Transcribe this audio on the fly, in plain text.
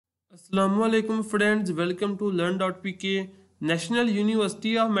अस्सलामुअलैकुम friends, welcome to लर्न.pk। National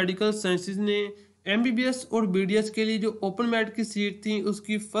university of medical sciences ने MBBS और बीडीएस के लिए जो ओपन मेरिट की सीट थी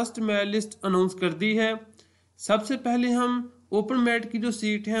उसकी फर्स्ट मेरिट लिस्ट अनाउंस कर दी है। सबसे पहले हम ओपन मेरिट की जो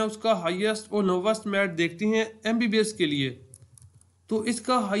सीट है उसका हाईएस्ट और लोवेस्ट मेरिट देखते हैं एमबीबीएस के लिए। तो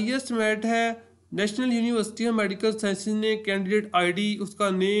इसका हाईएस्ट मेरिट है national university of medical sciences ने कैंडिडेट आईडी, उसका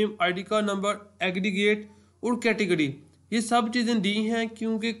नेम, आईडी का नंबर, एग्रीगेट और कैटेगरी, ये सब चीज़ें दी हैं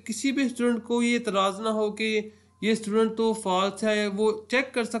क्योंकि किसी भी स्टूडेंट को ये इतराज़ ना हो कि ये स्टूडेंट तो फॉल्स है। वो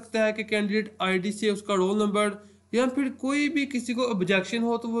चेक कर सकता है कि कैंडिडेट आईडी से उसका रोल नंबर या फिर कोई भी किसी को ऑब्जेक्शन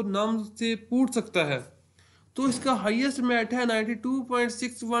हो तो वो नाम से पूछ सकता है। तो इसका हाईएस्ट मेरिट है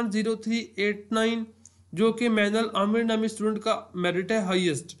 92.610389, जो कि मैनुअल आमिर नामी स्टूडेंट का मेरिट है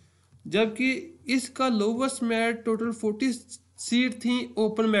हाईएस्ट। जबकि इसका लोवेस्ट मेरिट टोटल 40 सीट थी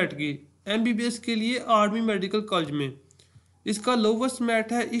ओपन मेरिट की एमबीबीएस के लिए आर्मी मेडिकल कॉलेज में। इसका लोवेस्ट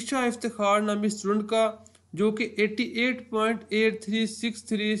मेरिट है ईशा इफ्तिखार नामी स्टूडेंट का, जो कि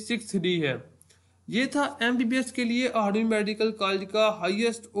 88.836363 है। ये था एमबीबीएस के लिए आर्मी मेडिकल कॉलेज का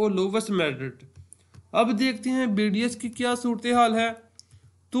हाईएस्ट और लोवेस्ट मेरिट। अब देखते हैं बीडीएस की क्या सूरत हाल है।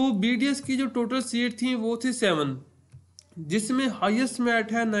 तो बीडीएस की जो टोटल सीट थी वो थी 7, जिसमें हाईएस्ट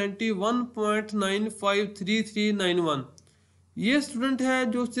मेरिट है 91.953391। ये स्टूडेंट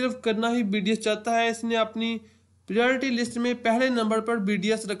है जो सिर्फ करना ही बीडीएस चाहता है। इसने अपनी प्रायोरिटी लिस्ट में पहले नंबर पर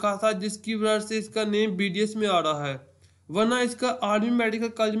बीडीएस रखा था, जिसकी वजह से इसका नेम बीडीएस में आ रहा है, वरना इसका आर्मी मेडिकल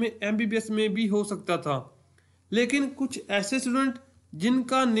कॉलेज में एमबीबीएस में भी हो सकता था। लेकिन कुछ ऐसे स्टूडेंट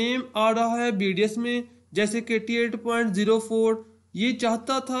जिनका नेम आ रहा है बीडीएस में, जैसे कि 88.04, ये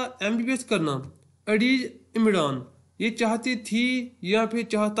चाहता था एमबीबीएस करना। अडीज इमरान ये चाहती थी या फिर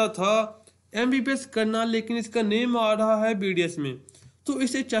चाहता था एमबीबीएस करना, लेकिन इसका नेम आ रहा है बीडीएस में। तो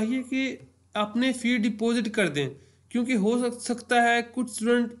इसे चाहिए कि अपने फी डिपॉजिट कर दें, क्योंकि हो सकता है कुछ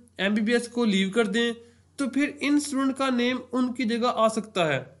स्टूडेंट एमबीबीएस को लीव कर दें, तो फिर इन स्टूडेंट का नेम उनकी जगह आ सकता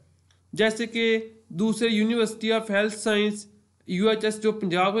है। जैसे कि दूसरे university of health science UHS जो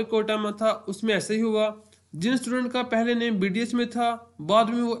पंजाब के कोटा में था, उसमें ऐसे ही हुआ। जिन स्टूडेंट का पहले नेम बीडीएस में था, बाद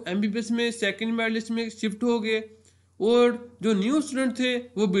में वो एमबीबीएस में सेकंड मेरिट लिस्ट में शिफ्ट हो गए, और जो न्यू स्टूडेंट थे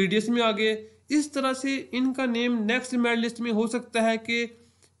वो बीडीएस में आ गए। इस तरह से इनका नेम नेक्स्ट मेरिट लिस्ट में हो सकता है कि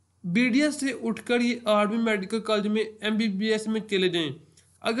बीडीएस से उठकर ये आर्मी मेडिकल कॉलेज में एमबीबीएस में चले जाएं।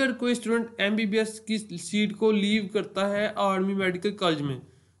 अगर कोई स्टूडेंट एमबीबीएस की सीट को लीव करता है आर्मी मेडिकल कॉलेज में,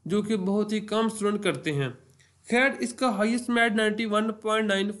 जो कि बहुत ही कम स्टूडेंट करते हैं। खैर, इसका हाईएस्ट मेरिट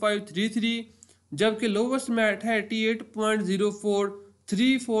 91.9533, जबकि लोवेस्ट मेरिट है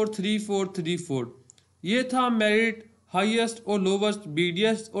 88.04343434। ये था मेरिट हाईएस्ट और लोवेस्ट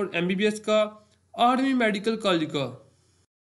बीडीएस और एमबीबीएस का आर्मी मेडिकल कॉलेज का।